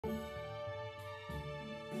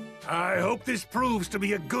I hope this proves to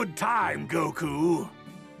be a good time, Goku.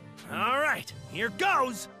 All right, here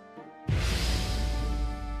goes.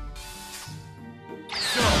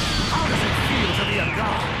 So, how does it feel to be a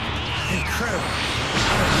god? Incredible.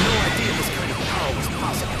 I had no idea this kind of power was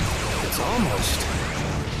possible. It's almost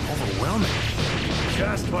overwhelming.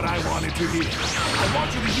 Just what I wanted to hear. I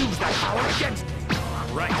want you to use that power against me.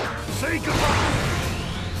 Right. Say goodbye.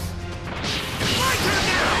 My turn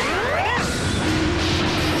now!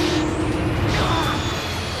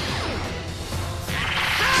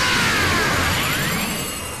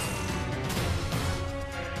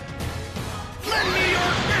 Lend me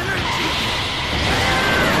your energy!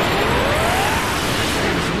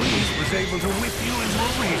 Louise was able to whip you into a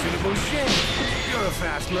reasonable shape. You're a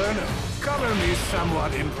fast learner. Color me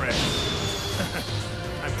somewhat impressed.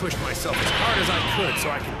 I pushed myself as hard as I could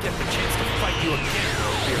so I could get the chance to fight you again,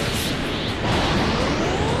 Beerus.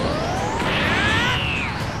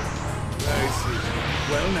 I see.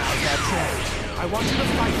 Well, now's that chance. I want you to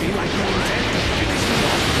fight me like you intend to finish me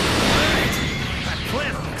off. Right. I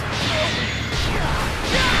plan on it.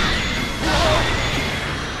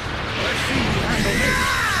 Let's see you handle this.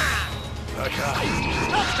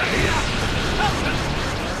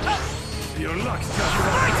 Your luck's just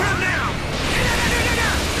right. My turn now!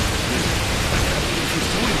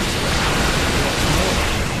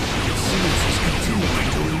 It seems he's continuing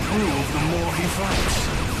to improve the more he fights.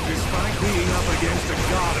 Despite being up against a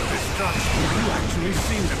god of destruction, you actually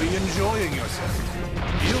seem to be enjoying yourself.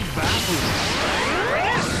 You baffle me.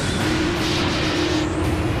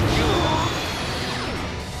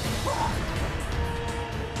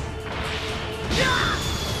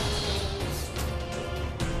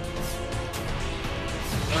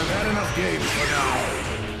 I've had enough games for now.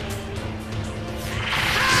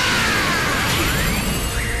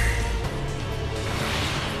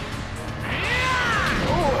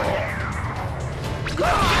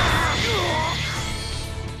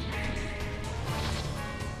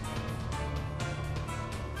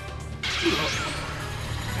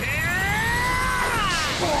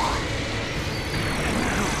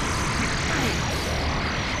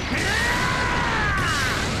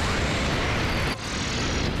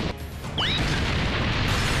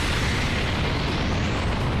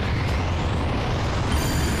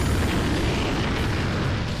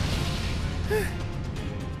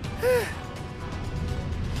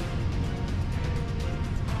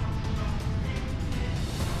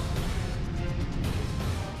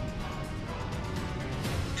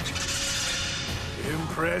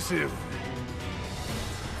 Impressive.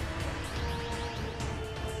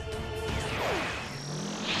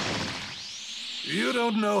 You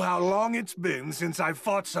don't know how long it's been since I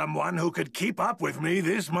fought someone who could keep up with me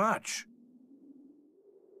this much.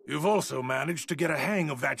 You've also managed to get a hang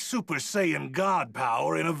of that Super Saiyan God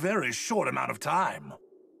power in a very short amount of time.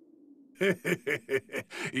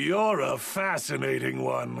 You're a fascinating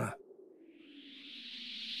one.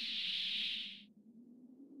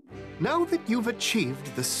 Now that you've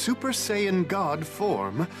achieved the Super Saiyan God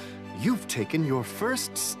form, you've taken your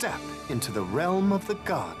first step into the realm of the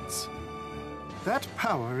gods. That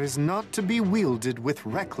power is not to be wielded with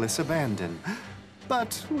reckless abandon,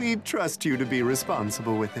 but we trust you to be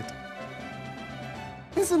responsible with it.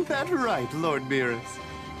 Isn't that right, Lord Beerus?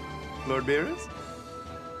 Lord Beerus?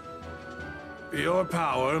 Your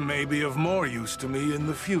power may be of more use to me in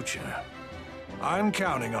the future. I'm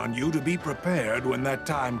counting on you to be prepared when that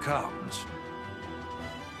time comes.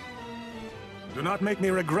 Do not make me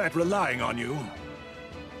regret relying on you.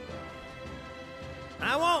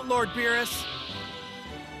 I won't, Lord Beerus.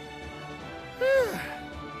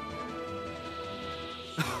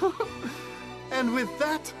 And with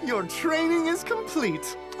that, your training is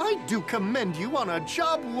complete. I do commend you on a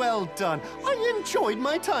job well done. I enjoyed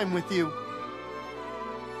my time with you.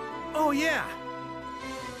 Oh, yeah.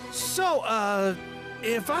 So,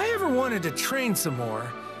 if I ever wanted to train some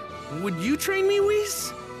more, would you train me,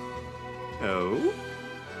 Whis? Oh?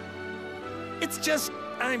 It's just,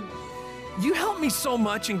 you helped me so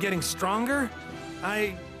much in getting stronger.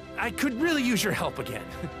 I could really use your help again.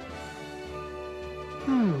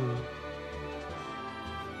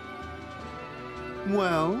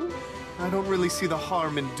 Well, I don't really see the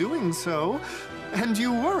harm in doing so. And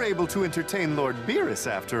you were able to entertain Lord Beerus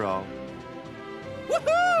after all.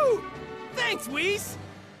 Woohoo! Thanks, Whis!